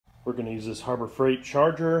We're going to use this Harbor Freight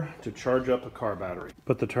charger to charge up a car battery.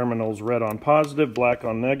 Put the terminals red on positive, black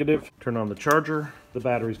on negative. Turn on the charger. The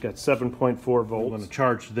battery's got 7.4 volts. We're going to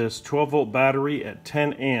charge this 12 volt battery at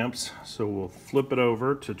 10 amps. So we'll flip it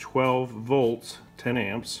over to 12 volts, 10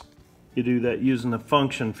 amps. You do that using the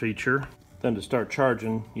function feature. Then to start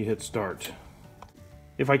charging, you hit start.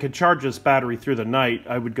 If I could charge this battery through the night,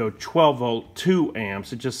 I would go 12 volt, 2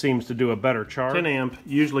 amps. It just seems to do a better charge. 10 amp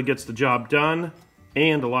usually gets the job done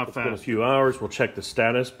and a lot faster. In a few hours, we'll check the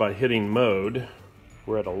status by hitting mode.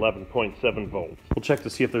 We're at 11.7 volts. We'll check to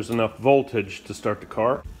see if there's enough voltage to start the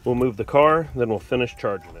car. We'll move the car, then we'll finish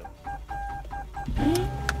charging it.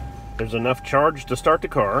 There's enough charge to start the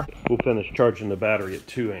car. We'll finish charging the battery at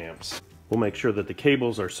 2 amps. We'll make sure that the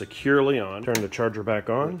cables are securely on. Turn the charger back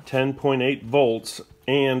on. 10.8 volts,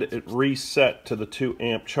 and it reset to the 2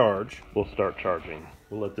 amp charge. We'll start charging.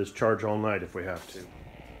 We'll let this charge all night if we have to.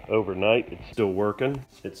 Overnight, it's still working.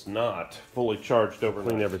 It's not fully charged overnight.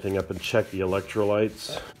 Clean everything up and check the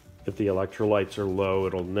electrolytes. If the electrolytes are low,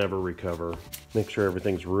 it'll never recover. Make sure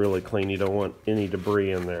everything's really clean. You don't want any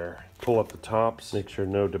debris in there. Pull up the tops, make sure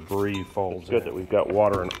no debris falls in. It's good that we've got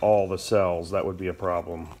water in all the cells. That would be a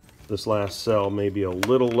problem. This last cell may be a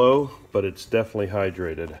little low, but it's definitely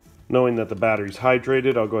hydrated. Knowing that the battery's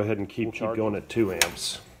hydrated, I'll go ahead and keep going at 2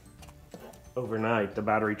 amps. Overnight, the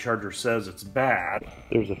battery charger says it's bad.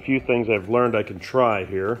 There's a few things I've learned I can try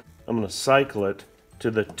here. I'm going to cycle it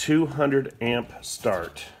to the 200 amp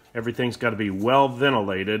start. Everything's got to be well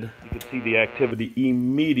ventilated. You can see the activity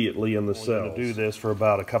immediately in the cells. We're going to do this for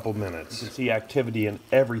about a couple minutes. You can see activity in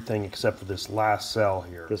everything except for this last cell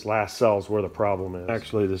here. This last cell is where the problem is.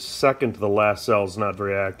 Actually, the second to the last cell is not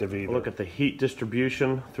very active either. Look at the heat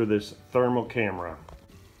distribution through this thermal camera.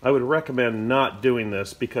 I would recommend not doing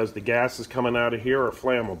this because the gases coming out of here are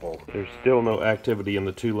flammable. There's still no activity in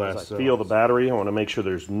the 2 last cells. Feel the battery. I want to make sure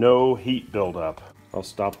there's no heat buildup. I'll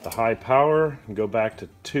stop the high power and go back to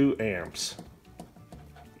 2 amps.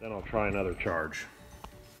 Then I'll try another charge.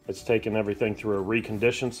 It's taken everything through a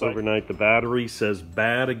recondition cycle. Overnight, the battery says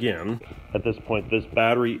bad again. At this point, this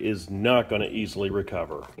battery is not going to easily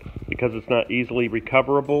recover. Because it's not easily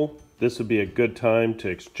recoverable, this would be a good time to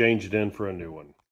exchange it in for a new one.